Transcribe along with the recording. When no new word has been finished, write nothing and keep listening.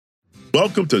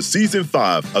Welcome to Season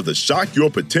 5 of the Shock Your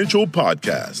Potential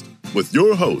podcast with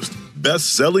your host,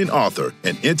 best-selling author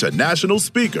and international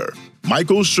speaker,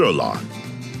 Michael Sherlock.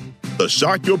 The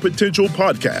Shock Your Potential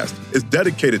podcast is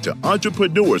dedicated to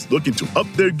entrepreneurs looking to up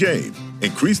their game,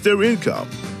 increase their income,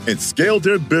 and scale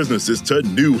their businesses to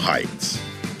new heights.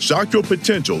 Shock Your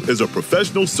Potential is a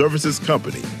professional services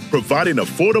company providing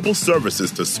affordable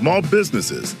services to small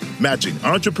businesses, matching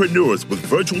entrepreneurs with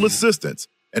virtual assistants,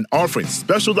 and offering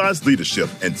specialized leadership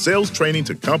and sales training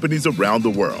to companies around the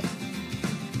world.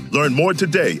 Learn more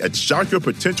today at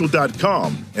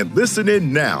shockyourpotential.com and listen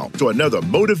in now to another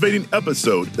motivating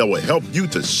episode that will help you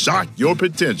to shock your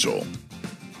potential.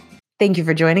 Thank you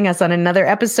for joining us on another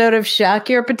episode of Shock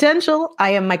Your Potential.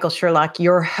 I am Michael Sherlock,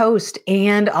 your host,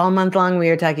 and all month long we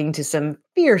are talking to some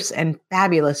fierce and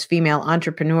fabulous female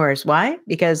entrepreneurs. Why?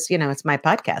 Because, it's my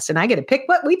podcast and I get to pick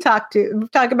what we talk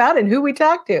about and who we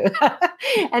talk to.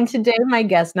 And today, my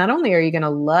guest, not only are you going to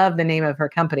love the name of her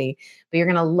company, but you're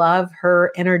going to love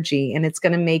her energy and it's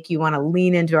going to make you want to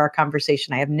lean into our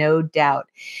conversation. I have no doubt.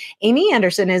 Amy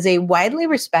Anderson is a widely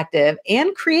respected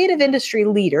and creative industry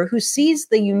leader who sees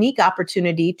the unique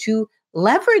opportunity to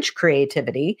leverage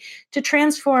creativity to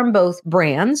transform both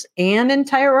brands and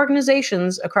entire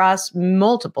organizations across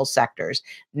multiple sectors,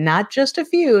 not just a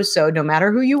few. So no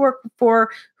matter who you work for,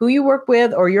 who you work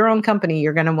with, or your own company,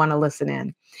 you're going to want to listen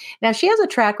in. Now, she has a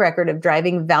track record of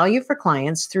driving value for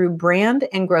clients through brand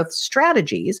and growth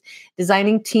strategies,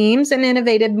 designing teams and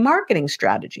innovative marketing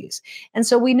strategies. And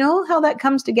so we know how that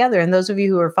comes together. And those of you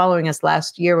who were following us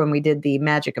last year when we did the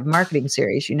Magic of Marketing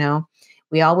series,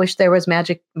 we all wish there was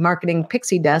magic marketing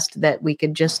pixie dust that we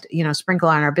could just, sprinkle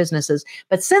on our businesses.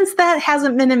 But since that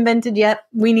hasn't been invented yet,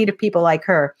 we need people like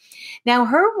her. Now,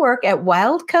 her work at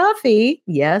Wild Coffee,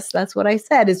 yes, that's what I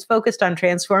said, is focused on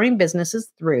transforming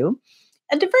businesses through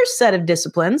a diverse set of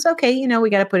disciplines. Okay, we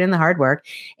got to put in the hard work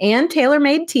and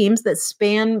tailor-made teams that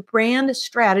span brand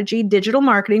strategy, digital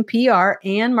marketing, PR,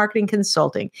 and marketing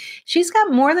consulting. She's got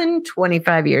more than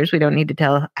 25 years. We don't need to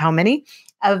tell how many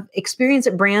of experience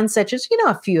at brands such as,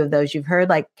 a few of those you've heard,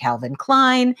 like Calvin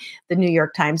Klein, the New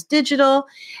York Times Digital,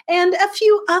 and a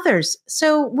few others.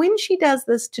 So when she does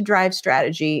this to drive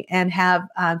strategy and have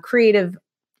creative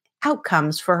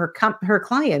outcomes for her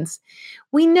clients,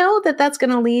 we know that that's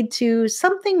going to lead to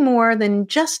something more than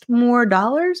just more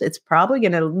dollars. It's probably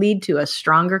going to lead to a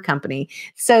stronger company.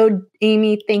 So,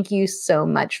 Amy, thank you so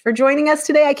much for joining us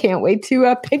today. I can't wait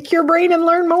to pick your brain and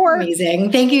learn more.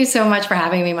 Amazing. Thank you so much for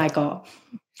having me, Michael.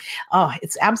 Oh,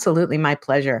 it's absolutely my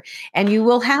pleasure. And you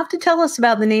will have to tell us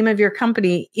about the name of your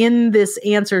company in this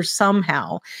answer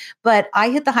somehow. But I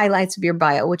hit the highlights of your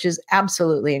bio, which is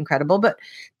absolutely incredible. But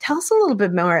tell us a little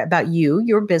bit more about you,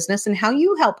 your business, and how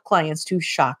you help clients to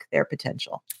shock their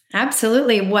potential.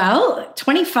 Absolutely. Well,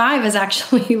 25 is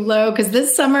actually low because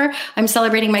this summer I'm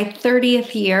celebrating my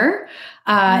 30th year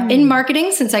in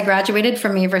marketing since I graduated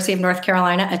from the University of North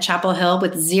Carolina at Chapel Hill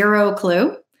with zero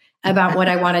clue about what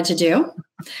I wanted to do.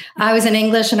 I was an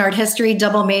English and art history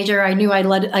double major. I knew I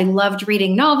loved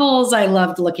reading novels. I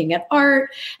loved looking at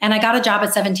art. And I got a job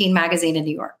at 17 magazine in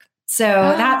New York. So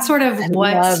that's sort of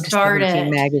what started.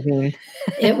 Magazine.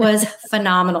 It was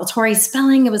phenomenal. Tori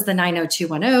Spelling, it was the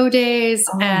 90210 days.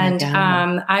 And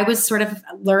I was sort of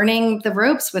learning the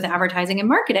ropes with advertising and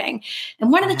marketing.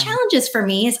 And one of the challenges for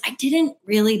me is I didn't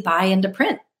really buy into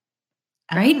print.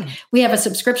 Right? We have a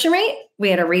subscription rate. We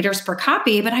had a readers per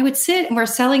copy, but I would sit and we're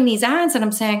selling these ads and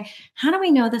I'm saying, how do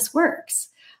we know this works?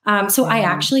 So I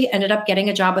actually ended up getting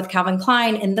a job with Calvin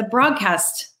Klein in the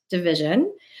broadcast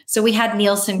division. So we had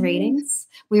Nielsen ratings.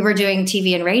 We were doing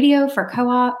TV and radio for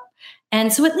Co-op.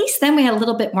 And so at least then we had a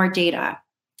little bit more data.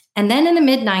 And then in the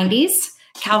mid 90s,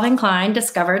 Calvin Klein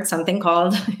discovered something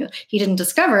called, he didn't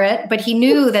discover it, but he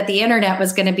knew that the internet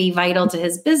was going to be vital to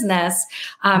his business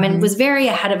and was very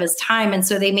ahead of his time. And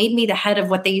so they made me the head of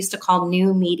what they used to call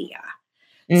new media.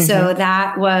 So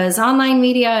that was online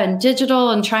media and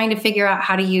digital and trying to figure out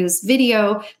how to use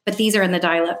video, but these are in the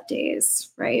dial-up days,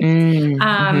 right?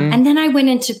 And then I went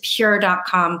into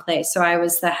pure.com place. So I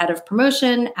was the head of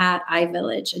promotion at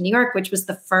iVillage in New York, which was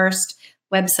the first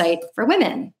website for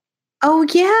women. Oh,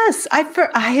 yes. I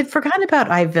had forgotten about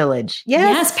iVillage.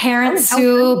 Yes, Parent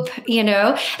Soup,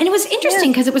 And it was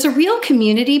interesting because it was a real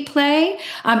community play.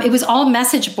 It was all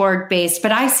message board based,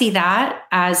 but I see that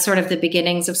as sort of the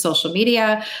beginnings of social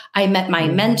media. I met my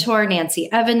mentor,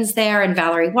 Nancy Evans there, and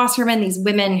Valerie Wasserman, these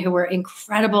women who were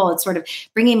incredible at sort of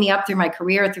bringing me up through my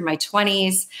career, through my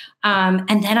 20s.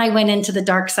 And then I went into the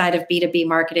dark side of B2B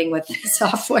marketing with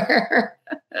software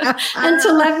and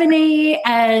telephony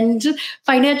and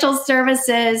financial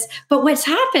services. But what's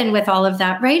happened with all of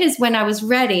that, right, is when I was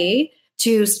ready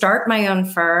to start my own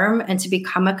firm and to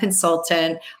become a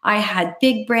consultant. I had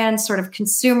big brand sort of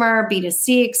consumer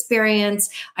B2C experience.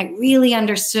 I really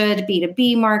understood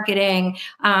B2B marketing.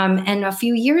 And a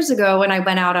few years ago, when I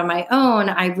went out on my own,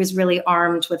 I was really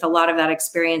armed with a lot of that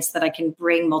experience that I can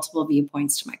bring multiple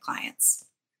viewpoints to my clients.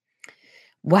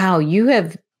 Wow, you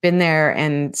have been there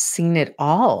and seen it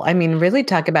all. I mean, really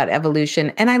talk about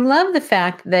evolution. And I love the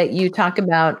fact that you talk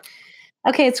about,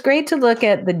 okay, it's great to look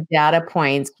at the data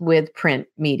points with print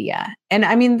media. And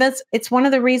I mean, it's one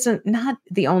of the reasons, not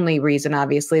the only reason,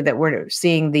 obviously, that we're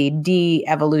seeing the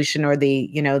de-evolution or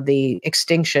the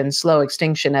extinction, slow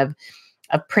extinction of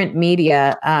print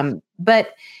media.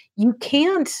 But you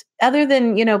can't, other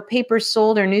than, papers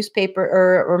sold or newspaper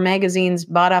or magazines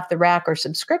bought off the rack or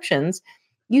subscriptions,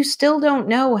 you still don't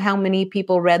know how many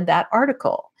people read that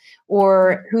article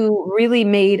or who really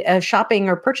made a shopping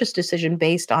or purchase decision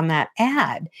based on that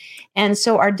ad. And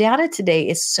so our data today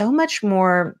is so much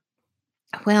more,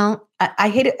 well, I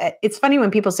hate it. It's funny when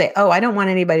people say, oh, I don't want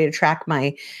anybody to track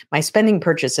my spending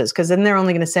purchases because then they're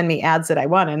only going to send me ads that I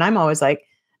want. And I'm always like,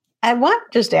 I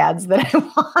want just ads that I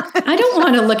want. I don't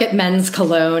want to look at men's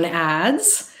cologne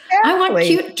ads. Exactly. I want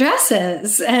cute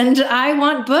dresses and I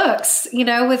want books,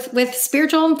 with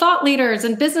spiritual and thought leaders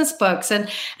and business books. And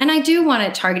I do want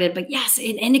it targeted, but yes,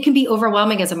 and it can be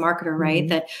overwhelming as a marketer, right?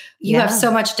 That you have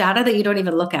so much data that you don't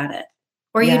even look at it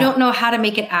or you don't know how to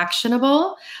make it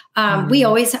actionable.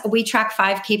 We track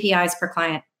 5 KPIs per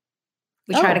client.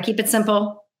 We try to keep it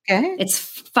simple. Okay. It's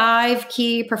 5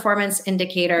 key performance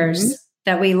indicators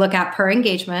that we look at per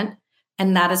engagement.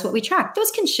 And that is what we track.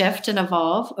 Those can shift and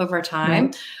evolve over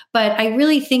time, but I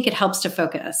really think it helps to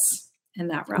focus in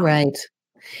that realm. Right.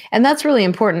 And that's really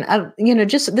important.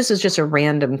 This is just a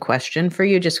random question for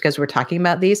you, just because we're talking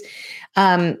about these.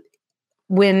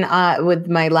 When with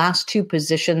my last 2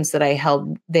 positions that I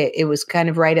held, it was kind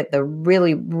of right at the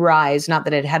really rise, not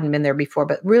that it hadn't been there before,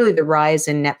 but really the rise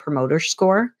in Net Promoter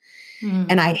Score.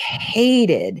 And I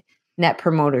hated Net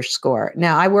Promoter Score.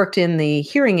 Now, I worked in the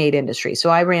hearing aid industry, so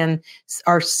I ran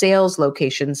our sales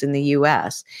locations in the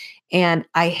US. And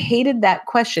I hated that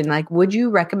question, like, would you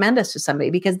recommend us to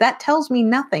somebody? Because that tells me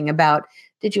nothing about,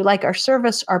 did you like our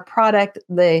service, our product,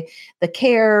 the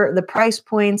care, the price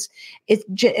points?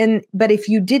 But if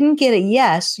you didn't get a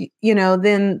yes,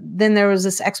 then there was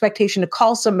this expectation to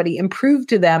call somebody and prove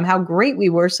to them how great we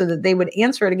were so that they would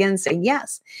answer it again and say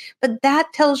yes. But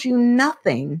that tells you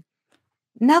nothing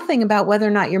about whether or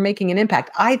not you're making an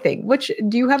impact, I think.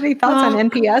 Do you have any thoughts on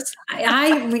NPS?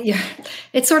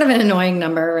 It's sort of an annoying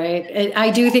number, right?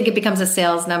 I do think it becomes a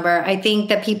sales number. I think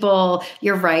that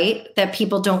you're right, that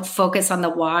people don't focus on the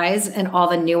whys and all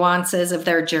the nuances of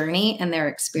their journey and their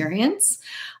experience.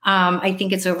 I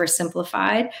think it's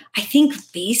oversimplified. I think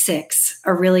basics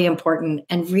are really important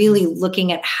and really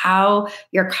looking at how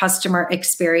your customer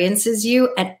experiences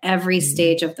you at every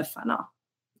stage of the funnel.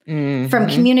 From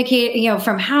communicate,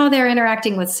 from how they're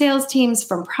interacting with sales teams,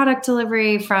 from product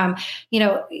delivery, from,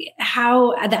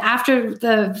 how after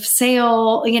the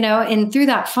sale, and through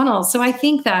that funnel. So I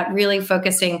think that really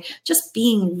focusing, just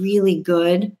being really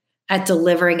good at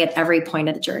delivering at every point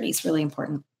of the journey is really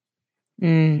important.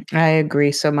 I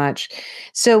agree so much.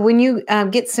 So when you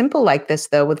get simple like this,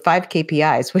 though, with 5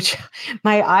 KPIs, which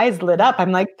my eyes lit up,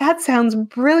 I'm like, that sounds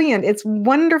brilliant. It's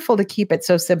wonderful to keep it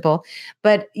so simple.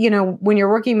 But, when you're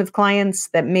working with clients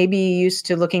that may be used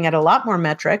to looking at a lot more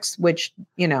metrics, which,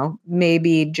 may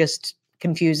be just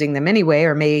confusing them anyway,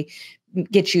 or may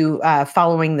get you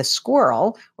following the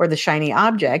squirrel or the shiny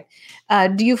object.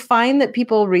 Do you find that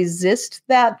people resist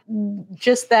that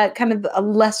kind of a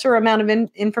lesser amount of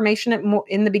information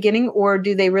in the beginning, or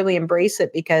do they really embrace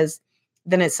it because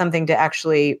then it's something to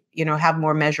actually, have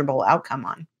more measurable outcome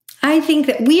on? I think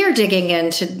that we are digging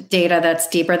into data that's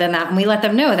deeper than that. And we let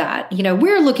them know that,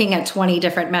 we're looking at 20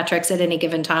 different metrics at any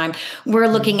given time. We're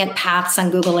looking at paths on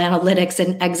Google Analytics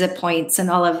and exit points and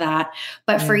all of that.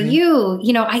 But for you,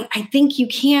 I think you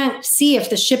can't see if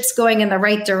the ship's going in the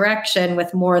right direction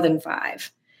with more than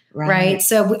 5. Right.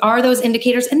 So are those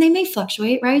indicators, and they may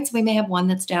fluctuate, right? So we may have 1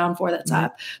 that's down, 4 that's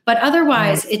up, but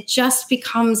otherwise it just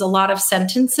becomes a lot of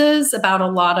sentences about a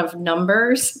lot of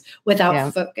numbers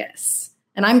without focus.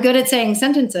 And I'm good at saying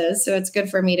sentences, so it's good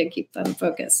for me to keep them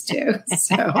focused too.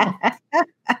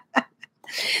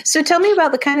 So tell me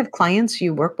about the kind of clients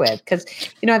you work with, because,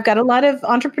 I've got a lot of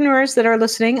entrepreneurs that are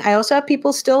listening. I also have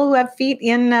people still who have feet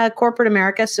in corporate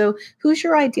America. So who's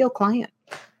your ideal client?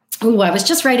 Oh, I was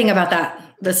just writing about that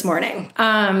this morning.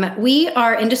 We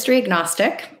are industry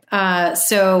agnostic.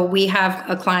 So we have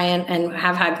a client and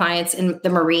have had clients in the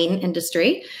marine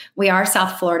industry. We are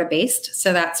South Florida based,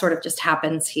 so that sort of just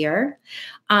happens here.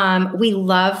 We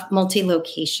love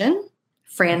multi-location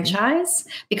franchise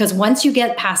because once you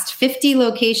get past 50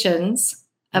 locations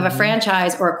of a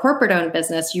franchise or a corporate owned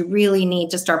business, you really need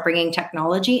to start bringing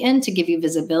technology in to give you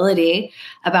visibility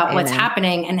about what's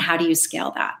happening and how do you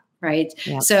scale that. Right.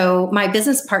 Yep. So my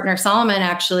business partner, Solomon,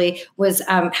 actually was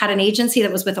had an agency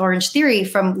that was with Orange Theory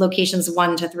from locations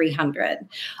 1 to 300.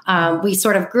 We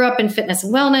sort of grew up in fitness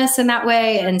and wellness in that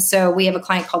way. And so we have a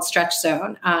client called Stretch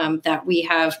Zone that we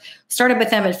have started with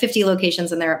them at 50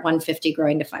 locations and they're at 150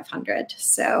 growing to 500.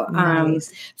 So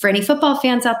nice. For any football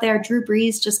fans out there, Drew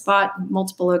Brees just bought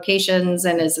multiple locations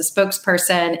and is a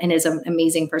spokesperson and is an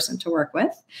amazing person to work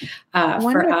with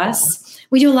for us.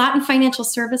 We do a lot in financial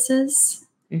services.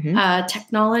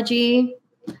 Technology.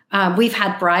 We've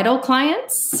had bridal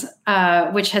clients,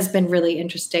 which has been really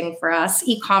interesting for us,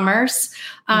 e-commerce.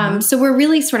 So we're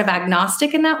really sort of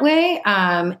agnostic in that way.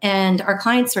 And our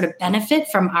clients sort of benefit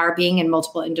from our being in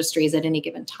multiple industries at any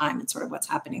given time and sort of what's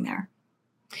happening there.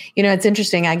 You know, it's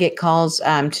interesting. I get calls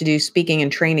to do speaking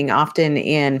and training often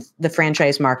in the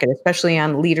franchise market, especially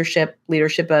on leadership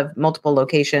of multiple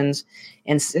locations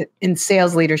and in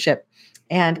sales leadership.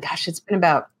 And gosh, it's been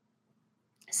about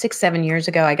 6-7 years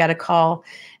ago, I got a call,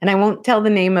 and I won't tell the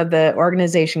name of the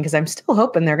organization because I'm still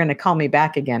hoping they're going to call me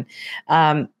back again.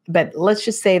 But let's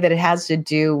just say that it has to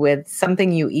do with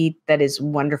something you eat that is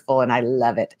wonderful, and I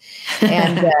love it.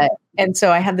 And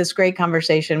so I had this great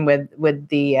conversation with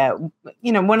the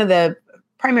one of the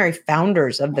primary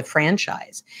founders of the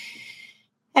franchise.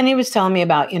 And he was telling me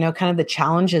about, kind of the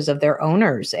challenges of their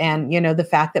owners and, the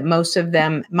fact that most of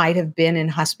them might have been in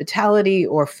hospitality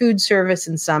or food service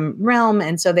in some realm.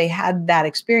 And so they had that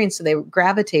experience. So they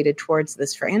gravitated towards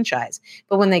this franchise.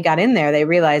 But when they got in there, they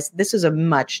realized this is a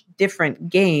much different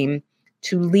game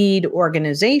to lead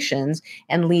organizations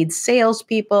and lead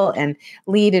salespeople and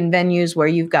lead in venues where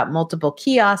you've got multiple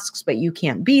kiosks, but you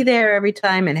can't be there every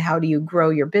time. And how do you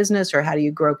grow your business or how do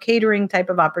you grow catering type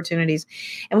of opportunities?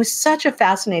 And it was such a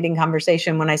fascinating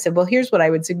conversation when I said, well, here's what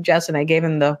I would suggest. And I gave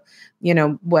him the,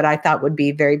 what I thought would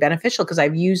be very beneficial because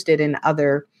I've used it in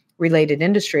other related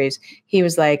industries. He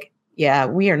was like, yeah,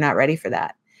 we are not ready for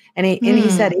that. And he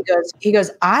said, he goes,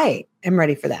 I am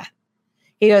ready for that.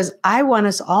 He goes, I want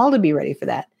us all to be ready for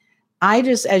that.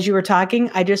 As you were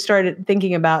talking, I just started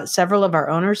thinking about several of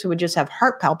our owners who would just have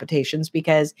heart palpitations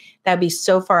because that'd be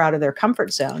so far out of their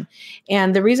comfort zone.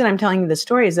 And the reason I'm telling you this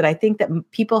story is that I think that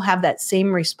people have that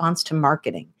same response to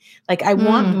marketing. Like I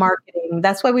want marketing.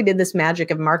 That's why we did this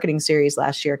Magic of Marketing series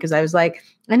last year. Because I was like,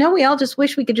 I know we all just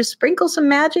wish we could just sprinkle some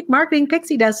magic marketing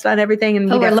pixie dust on everything. And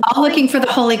we're all looking for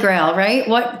the holy grail, right?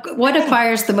 What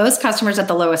acquires the most customers at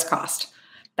the lowest cost?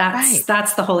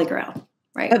 That's the holy grail,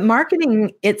 right? But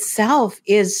marketing itself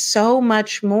is so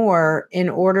much more in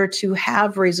order to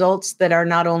have results that are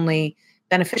not only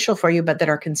beneficial for you, but that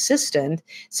are consistent.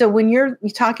 So when you're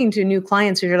talking to new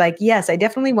clients who you're like, yes, I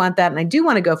definitely want that. And I do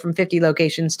want to go from 50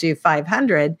 locations to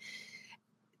 500.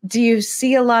 Do you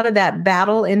see a lot of that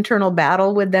internal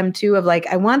battle with them too of like,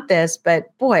 I want this,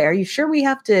 but boy, are you sure we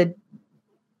have to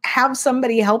have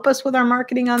somebody help us with our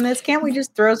marketing on this? Can't we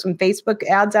just throw some Facebook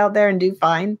ads out there and do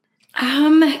fine?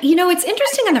 It's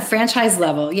interesting on the franchise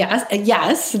level.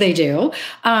 Yes, they do.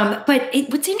 But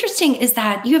what's interesting is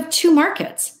that you have two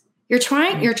markets. You're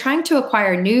trying to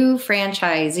acquire new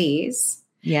franchisees.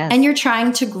 Yes. And you're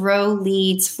trying to grow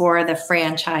leads for the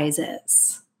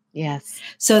franchises. Yes.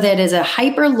 So that is a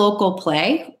hyper local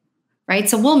play. Right.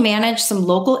 So we'll manage some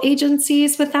local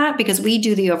agencies with that because we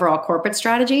do the overall corporate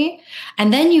strategy.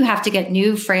 And then you have to get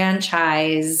new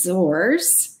franchisors.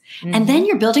 And then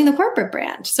you're building the corporate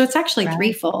brand. So it's actually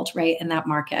threefold, right, in that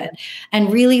market.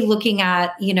 And really looking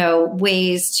at,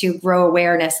 ways to grow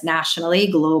awareness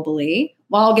nationally, globally,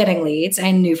 while getting leads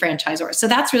and new franchisors. So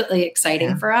that's really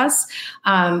exciting for us.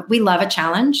 We love a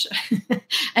challenge.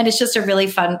 And it's just a really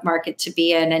fun market to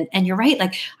be in. And you're right.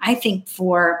 Like, I think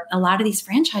for a lot of these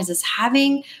franchises,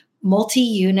 having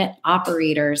multi-unit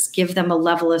operators give them a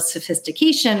level of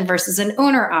sophistication versus an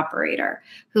owner operator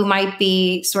who might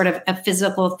be sort of a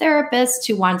physical therapist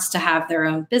who wants to have their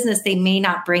own business. They may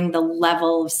not bring the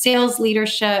level of sales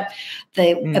leadership,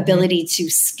 the ability to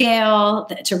scale,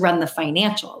 to run the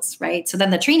financials, right? So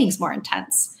then the training's more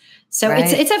intense. So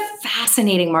it's a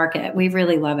fascinating market. We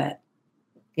really love it.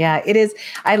 Yeah, it is.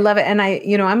 I love it. And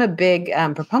I'm a big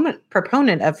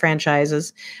proponent of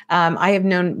franchises. I have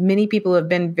known many people who have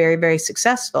been very, very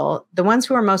successful. The ones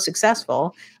who are most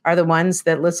successful are the ones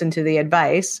that listen to the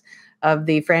advice of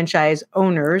the franchise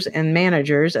owners and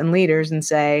managers and leaders and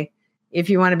say, if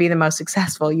you want to be the most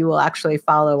successful, you will actually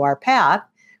follow our path,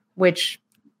 which,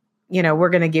 we're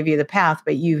going to give you the path,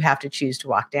 but you have to choose to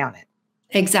walk down it.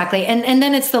 Exactly. And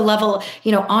then it's the level,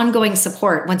 ongoing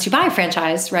support. Once you buy a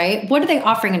franchise, right? What are they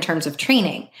offering in terms of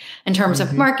training, in terms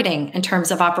of marketing, in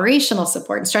terms of operational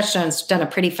support? And StretchStone's done a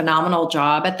pretty phenomenal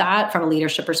job at that from a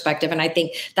leadership perspective. And I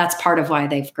think that's part of why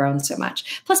they've grown so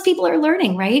much. Plus people are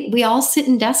learning, right? We all sit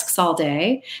in desks all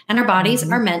day and our bodies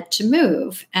are meant to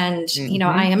move. And,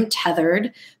 I am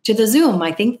tethered to the Zoom.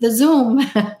 I think the Zoom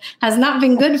has not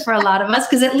been good for a lot of us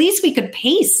because at least we could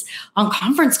pace on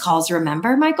conference calls.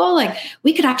 Remember, Michael? Like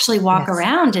we could actually walk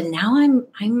around, and now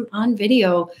I'm on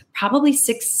video probably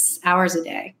 6 hours a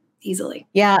day easily.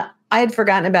 Yeah, I had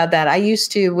forgotten about that. I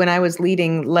used to, when I was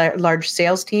leading large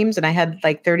sales teams, and I had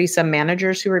like 30 some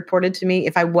managers who reported to me.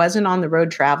 If I wasn't on the road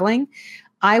traveling,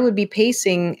 I would be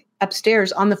pacing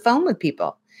upstairs on the phone with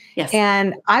people. Yes,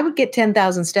 and I would get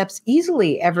 10,000 steps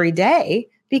easily every day,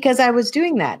 because I was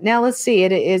doing that. Now let's see.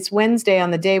 It's Wednesday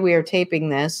on the day we are taping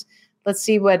this. Let's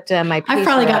see what my I've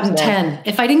probably gotten 10.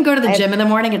 If I didn't go to the gym in the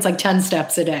morning, it's like 10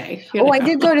 steps a day. I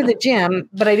did go to the gym,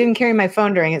 but I didn't carry my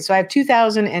phone during it. So I have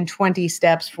 2,020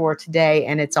 steps for today,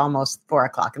 and it's almost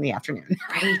 4:00 in the afternoon.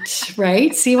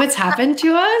 Right. See what's happened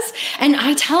to us? And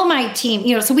I tell my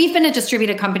team, so we've been a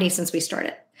distributed company since we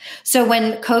started. So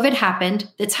when COVID happened,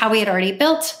 it's how we had already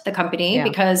built the company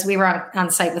because we were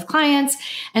on site with clients.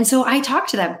 And so I talked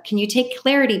to them. Can you take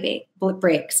clarity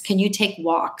breaks? Can you take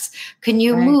walks? Can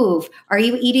you move? Are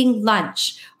you eating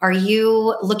lunch? Are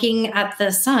you looking at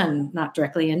the sun? Not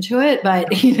directly into it, but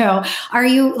are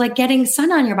you like getting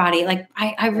sun on your body? Like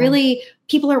I really,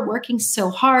 people are working so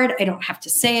hard. I don't have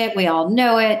to say it. We all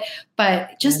know it,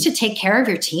 but just to take care of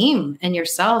your team and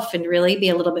yourself and really be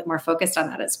a little bit more focused on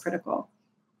that is critical.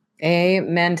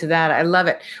 Amen to that. I love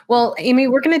it. Well, Amy,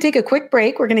 we're going to take a quick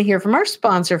break. We're going to hear from our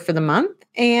sponsor for the month.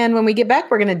 And when we get back,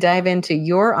 we're going to dive into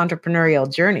your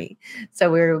entrepreneurial journey.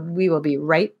 So we will be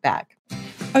right back.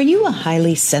 Are you a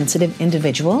highly sensitive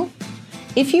individual?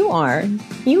 If you are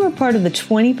part of the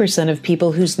 20% of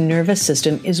people whose nervous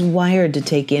system is wired to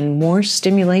take in more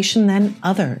stimulation than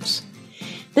others.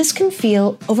 This can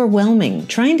feel overwhelming,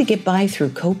 trying to get by through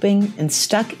coping and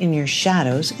stuck in your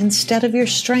shadows instead of your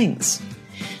strengths.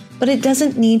 But it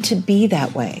doesn't need to be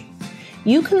that way.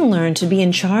 You can learn to be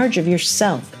in charge of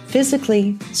yourself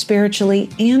physically, spiritually,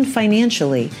 and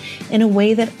financially in a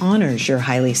way that honors your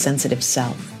highly sensitive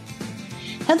self.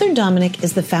 Heather Dominick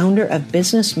is the founder of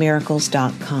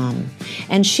BusinessMiracles.com,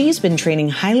 and she's been training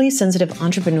highly sensitive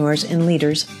entrepreneurs and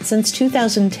leaders since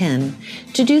 2010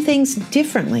 to do things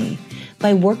differently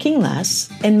by working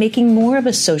less and making more of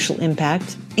a social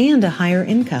impact and a higher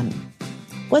income.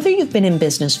 Whether you've been in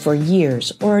business for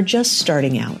years or are just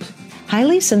starting out,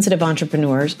 highly sensitive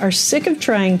entrepreneurs are sick of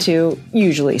trying to,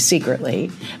 usually secretly,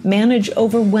 manage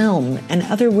overwhelm and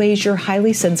other ways your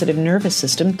highly sensitive nervous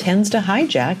system tends to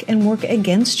hijack and work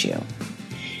against you.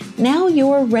 Now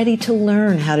you're ready to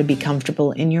learn how to be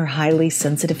comfortable in your highly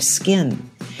sensitive skin,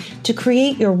 to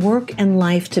create your work and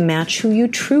life to match who you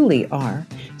truly are,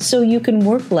 so you can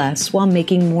work less while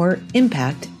making more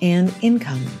impact and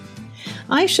income.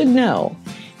 I should know.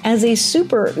 As a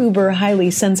super uber highly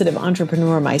sensitive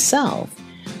entrepreneur myself,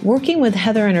 working with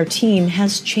Heather and her team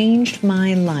has changed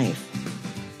my life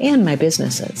and my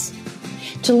businesses.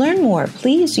 To learn more,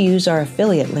 please use our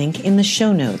affiliate link in the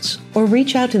show notes or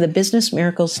reach out to the Business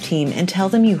Miracles team and tell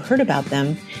them you heard about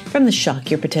them from the Shock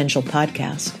Your Potential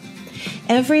podcast.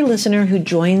 Every listener who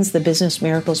joins the Business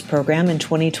Miracles program in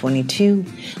 2022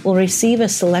 will receive a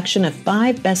selection of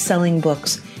 5 best-selling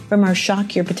books from our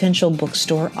Shock Your Potential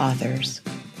bookstore authors.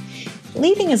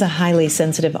 Leading as a highly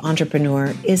sensitive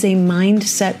entrepreneur is a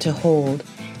mindset to hold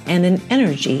and an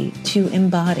energy to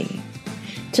embody.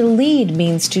 To lead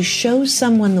means to show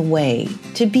someone the way,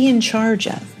 to be in charge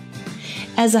of.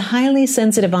 As a highly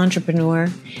sensitive entrepreneur,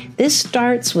 this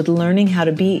starts with learning how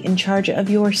to be in charge of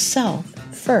yourself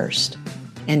first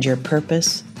and your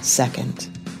purpose second.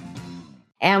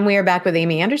 And we are back with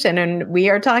Amy Anderson, and we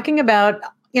are talking about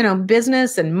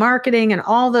business and marketing and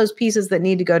all those pieces that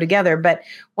need to go together. But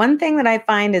one thing that I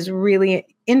find is really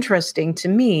interesting to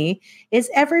me is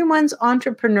everyone's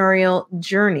entrepreneurial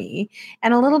journey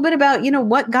and a little bit about,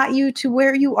 what got you to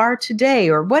where you are today,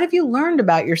 or what have you learned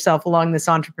about yourself along this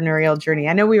entrepreneurial journey?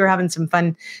 I know we were having some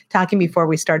fun talking before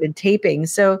we started taping.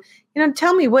 So,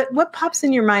 tell me what pops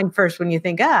in your mind first when you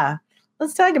think,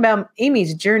 let's talk about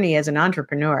Amy's journey as an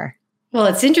entrepreneur. Well,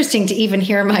 it's interesting to even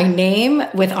hear my name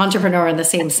with entrepreneur in the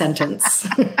same sentence.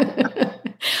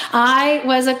 I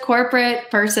was a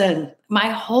corporate person my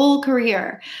whole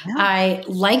career. Yeah. I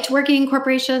liked working in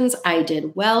corporations. I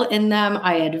did well in them.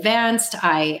 I advanced.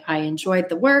 I enjoyed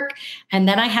the work. And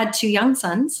then I had 2 young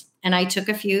sons, and I took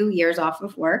a few years off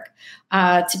of work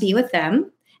to be with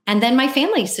them. And then my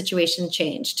family situation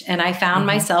changed and I found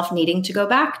myself needing to go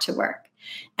back to work.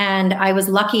 And I was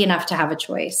lucky enough to have a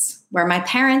choice where my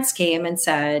parents came and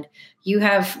said, you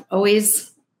have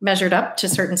always measured up to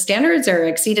certain standards or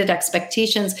exceeded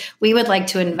expectations. We would like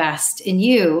to invest in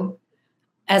you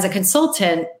as a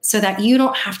consultant so that you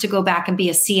don't have to go back and be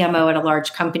a CMO at a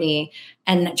large company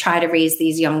and try to raise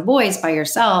these young boys by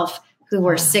yourself who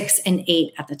were 6 and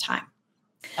 8 at the time.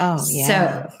 Oh, yeah.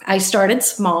 So I started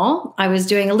small. I was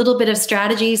doing a little bit of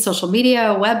strategy, social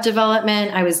media, web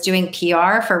development. I was doing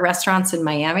PR for restaurants in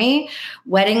Miami,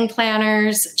 wedding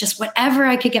planners, just whatever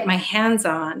I could get my hands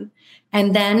on.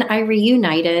 And then I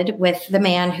reunited with the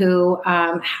man who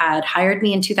had hired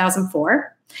me in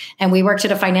 2004. And we worked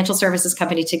at a financial services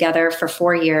company together for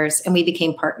 4 years and we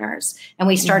became partners and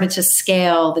we started to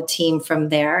scale the team from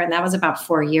there. And that was about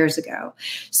 4 years ago.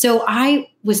 So I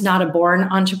was not a born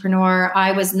entrepreneur.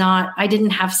 I didn't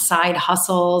have side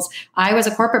hustles. I was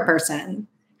a corporate person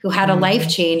who had a life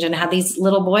change and had these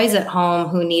little boys at home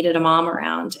who needed a mom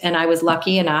around. And I was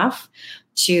lucky enough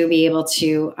to be able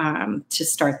to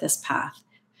start this path.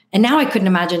 And now I couldn't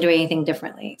imagine doing anything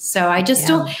differently. So I just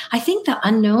I think the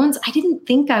unknowns, I didn't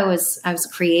think I was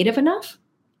creative enough.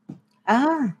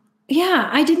 Yeah.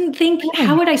 I didn't think,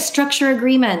 how would I structure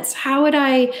agreements? How would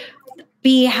I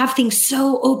have things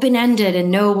so open-ended and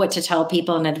know what to tell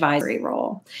people in an advisory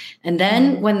role? And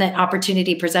then when the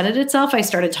opportunity presented itself, I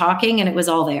started talking and it was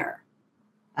all there.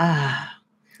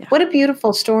 What a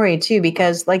beautiful story too,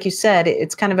 because like you said,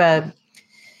 it's kind of a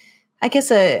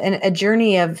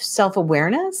journey of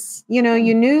self-awareness. You know,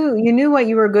 you knew what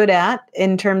you were good at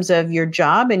in terms of your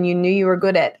job, and you knew you were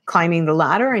good at climbing the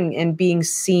ladder and being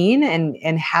seen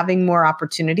and having more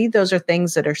opportunity. Those are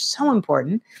things that are so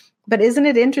important. But isn't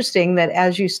it interesting that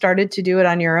as you started to do it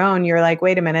on your own, you're like,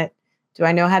 wait a minute, do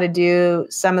I know how to do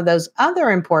some of those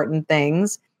other important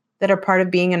things that are part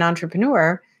of being an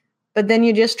entrepreneur? But then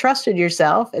you just trusted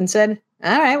yourself and said,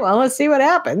 all right, well, let's see what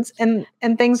happens. And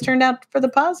things turned out for the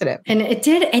positive. And it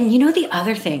did. And you know, the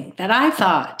other thing that I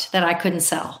thought that I couldn't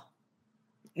sell.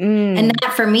 And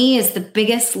that for me is the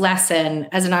biggest lesson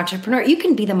as an entrepreneur. You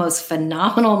can be the most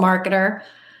phenomenal marketer,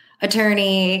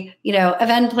 attorney,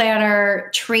 event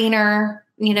planner, trainer,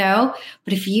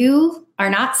 but if you are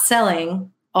not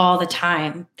selling all the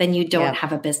time, then you don't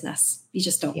have a business. You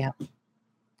just don't. Yeah.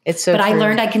 It's so But true. I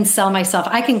learned I can sell myself.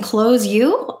 I can close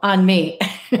you on me.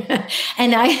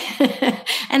 and I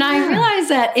realized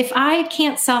that if I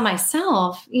can't sell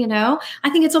myself, I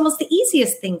think it's almost the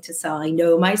easiest thing to sell. I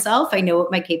know myself. I know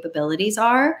what my capabilities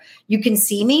are. You can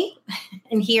see me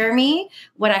and hear me,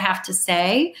 what I have to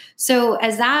say. So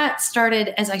as I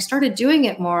started doing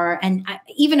it more, and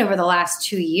even over the last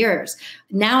 2 years,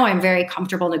 now I'm very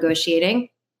comfortable negotiating.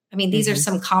 I mean, these are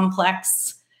some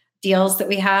complex deals that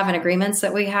we have and agreements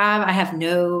that we have. I have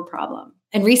no problem.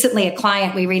 And recently a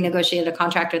client, we renegotiated a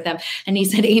contract with them and he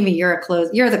said, Amy, you're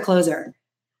the closer.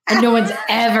 And no one's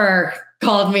ever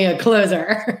called me a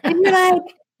closer.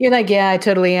 You're like, yeah, I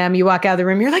totally am. You walk out of the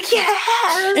room, you're like, yes.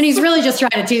 And he's really just trying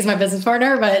to tease my business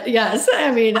partner. But yes, I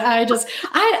mean, I was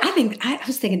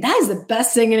thinking that is the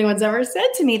best thing anyone's ever said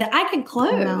to me, that I can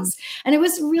close. And it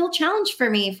was a real challenge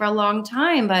for me for a long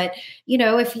time. But,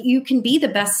 if you can be the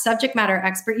best subject matter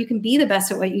expert, you can be the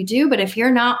best at what you do. But if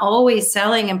you're not always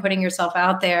selling and putting yourself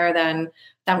out there, then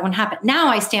that won't happen. Now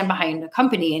I stand behind a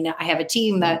company and I have a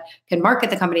team that can market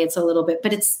the company. It's a little bit,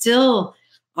 but it's still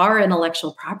our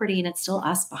intellectual property and it's still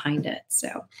us behind it.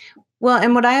 So, well,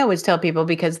 and what I always tell people,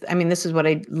 because this is what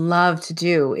I love to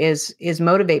do is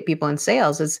motivate people in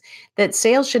sales, is that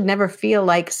sales should never feel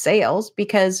like sales,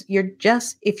 because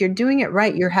if you're doing it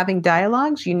right, you're having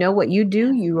dialogues, you know what you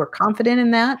do, you are confident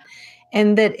in that.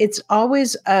 And that it's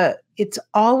always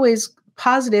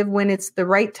positive when it's the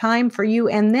right time for you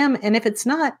and them. And if it's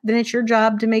not, then it's your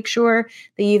job to make sure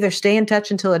they either stay in touch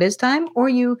until it is time, or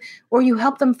you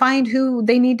help them find who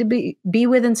they need to be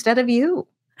with instead of you.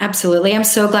 Absolutely. I'm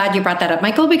so glad you brought that up,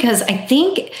 Michael, because I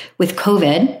think with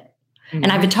COVID,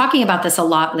 and I've been talking about this a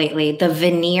lot lately, the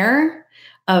veneer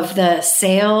of the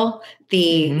sale,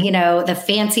 the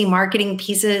fancy marketing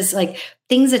pieces, like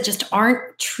things that just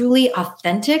aren't truly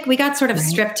authentic, we got sort of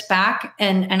stripped back.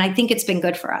 And I think it's been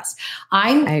good for us.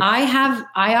 I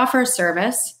offer a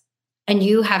service and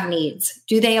you have needs.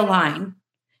 Do they align?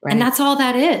 Right. And that's all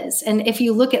that is. And if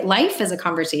you look at life as a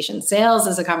conversation, sales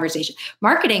as a conversation,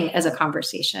 marketing as a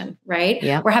conversation, right?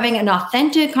 Yeah. We're having an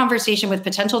authentic conversation with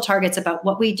potential targets about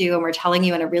what we do, and we're telling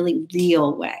you in a really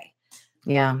real way.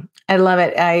 Yeah, I love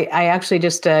it. I actually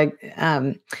just got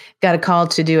a call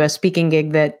to do a speaking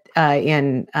gig that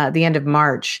in the end of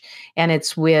March, and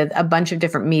it's with a bunch of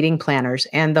different meeting planners.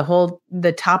 And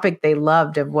the topic they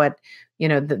loved of what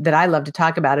that I love to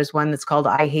talk about is one that's called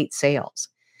I Hate Sales.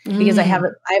 Because I have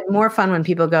more fun when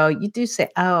people go, you do say,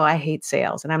 oh, I hate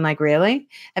sales. And I'm like, really?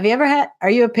 Are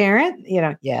you a parent?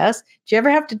 Yes. Do you ever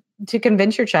have to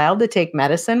convince your child to take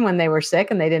medicine when they were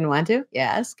sick and they didn't want to?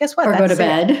 Yes. Guess what? Or go to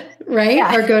bed, right?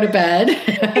 Yeah. Or go to bed.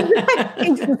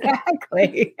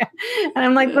 Exactly. And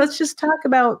I'm like, let's just talk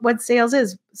about what sales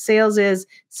is. Sales is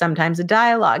sometimes a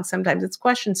dialogue, sometimes it's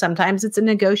questions, sometimes it's a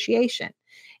negotiation.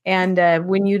 And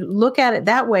when you look at it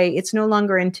that way, it's no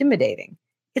longer intimidating.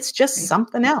 It's just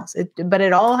something else. But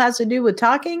it all has to do with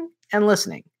talking and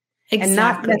listening. Exactly. And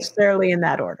not necessarily in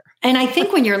that order. And I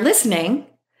think when you're listening,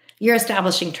 you're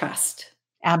establishing trust.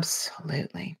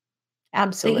 Absolutely.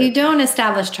 But you don't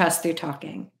establish trust through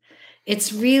talking.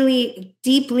 It's really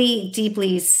deeply,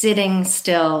 deeply sitting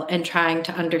still and trying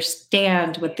to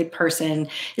understand what the person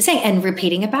is saying and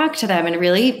repeating it back to them and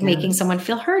really making someone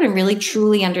feel heard and really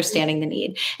truly understanding the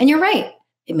need. And you're right.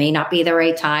 It may not be the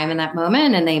right time in that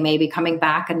moment, and they may be coming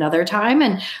back another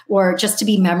time, or just to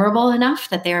be memorable enough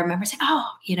that they remember saying,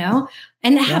 oh,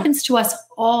 and it happens to us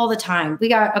all the time. We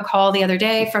got a call the other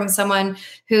day from someone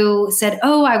who said,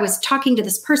 oh, I was talking to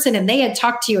this person and they had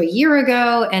talked to you a year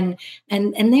ago and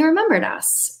they remembered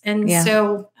us. And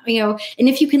so, and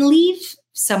if you can leave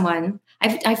someone,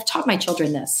 I've taught my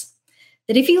children this,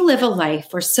 that if you live a life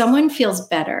where someone feels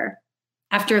better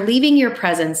after leaving your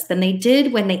presence than they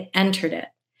did when they entered it,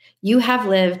 you have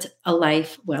lived a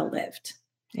life well lived.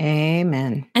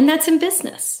 Amen. And that's in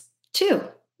business too.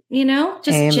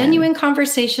 Just genuine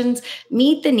conversations,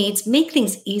 meet the needs, make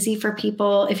things easy for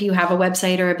people. If you have a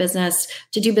website or a business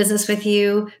to do business with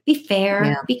you, be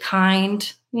fair, be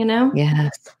kind,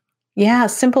 Yes. Yeah.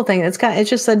 Simple thing. It's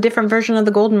just a different version of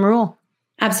the golden rule.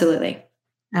 Absolutely.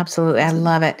 Absolutely. I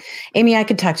love it. Amy, I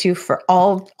could talk to you for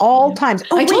all times.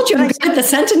 I told you I got the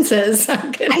sentences.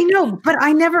 I know, but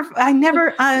I never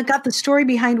got the story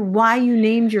behind why you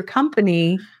named your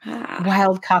company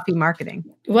Wild Coffee Marketing.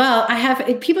 Well,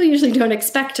 people usually don't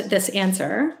expect this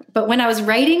answer, but when I was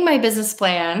writing my business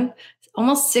plan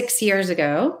almost 6 years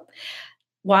ago,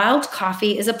 wild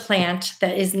coffee is a plant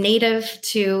that is native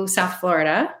to South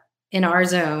Florida in our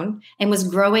zone and was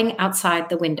growing outside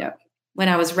the window when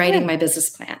I was writing my business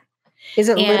plan. Is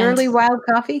it literally wild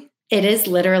coffee? It is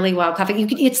literally wild coffee.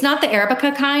 It's not the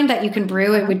Arabica kind that you can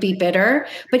brew. It would be bitter.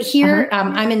 But here,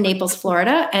 I'm in Naples,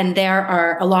 Florida, and there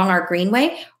are, along our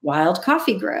greenway, wild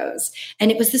coffee grows.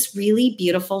 And it was this really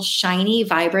beautiful, shiny,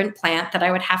 vibrant plant that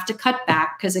I would have to cut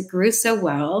back because it grew so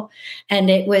well. And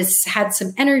it had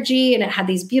some energy and it had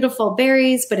these beautiful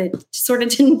berries, but it sort of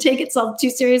didn't take itself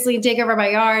too seriously and take over my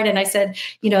yard. And I said,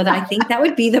 that I think that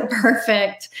would be the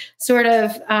perfect sort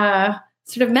of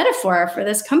metaphor for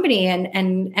this company,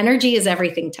 and energy is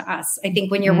everything to us. I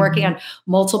think when you're working on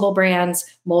multiple brands,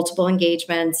 multiple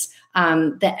engagements,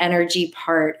 the energy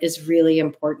part is really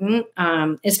important,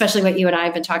 especially what you and I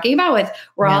have been talking about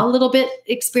we're all a little bit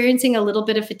experiencing a little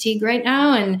bit of fatigue right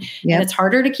now, and it's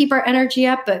harder to keep our energy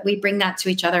up, but we bring that to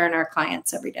each other and our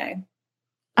clients every day.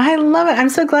 I love it. I'm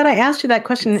so glad I asked you that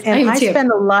question. And I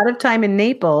spend a lot of time in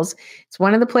Naples. It's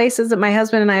one of the places that my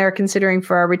husband and I are considering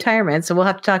for our retirement. So we'll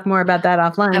have to talk more about that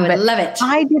offline. I would love it.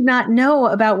 I did not know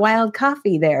about wild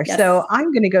coffee there. Yes. So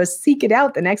I'm going to go seek it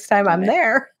out the next time I'm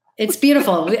there. It's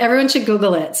beautiful. Everyone should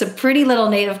Google it. It's a pretty little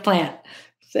native plant.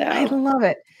 So I love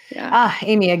it. Yeah.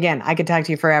 Amy, again, I could talk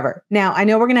to you forever. Now, I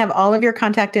know we're going to have all of your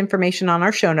contact information on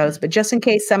our show notes, but just in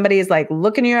case somebody is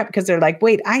looking you up because they're like,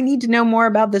 wait, I need to know more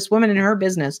about this woman and her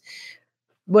business.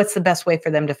 What's the best way for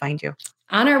them to find you?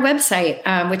 On our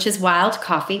website, which is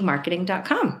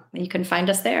wildcoffeemarketing.com. You can find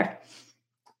us there.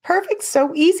 Perfect.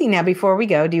 So easy. Now, before we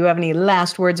go, do you have any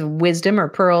last words of wisdom or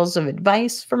pearls of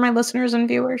advice for my listeners and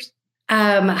viewers?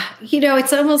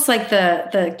 It's almost like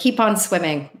the keep on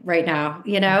swimming right now,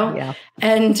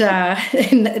 and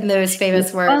in those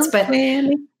famous words, but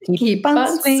keep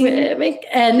on swimming.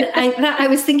 And I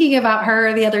was thinking about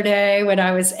her the other day when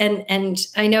I was, and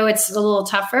I know it's a little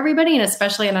tough for everybody, and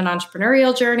especially in an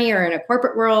entrepreneurial journey or in a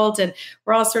corporate world, and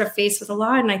we're all sort of faced with a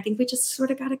lot. And I think we just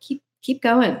sort of got to keep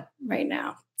going right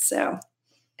now. So.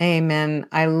 Amen.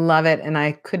 I love it. And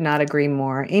I could not agree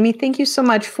more. Amy, thank you so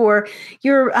much for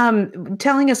your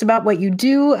telling us about what you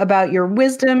do, about your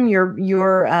wisdom, your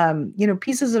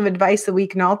pieces of advice that we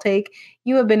can all take.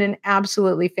 You have been an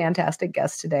absolutely fantastic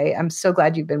guest today. I'm so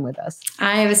glad you've been with us.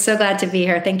 I was so glad to be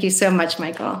here. Thank you so much,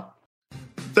 Michael.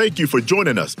 Thank you for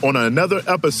joining us on another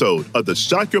episode of the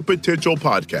Shock Your Potential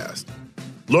podcast.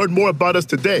 Learn more about us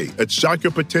today at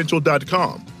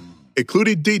shockyourpotential.com.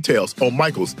 including details on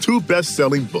Michael's 2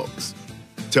 best-selling books.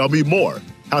 Tell me more,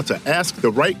 how to ask the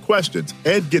right questions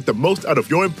and get the most out of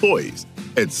your employees,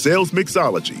 and Sales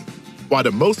Mixology, why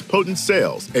the most potent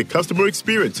sales and customer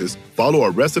experiences follow a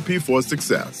recipe for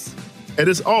success. And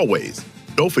as always,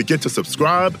 don't forget to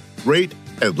subscribe, rate,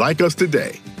 and like us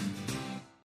today.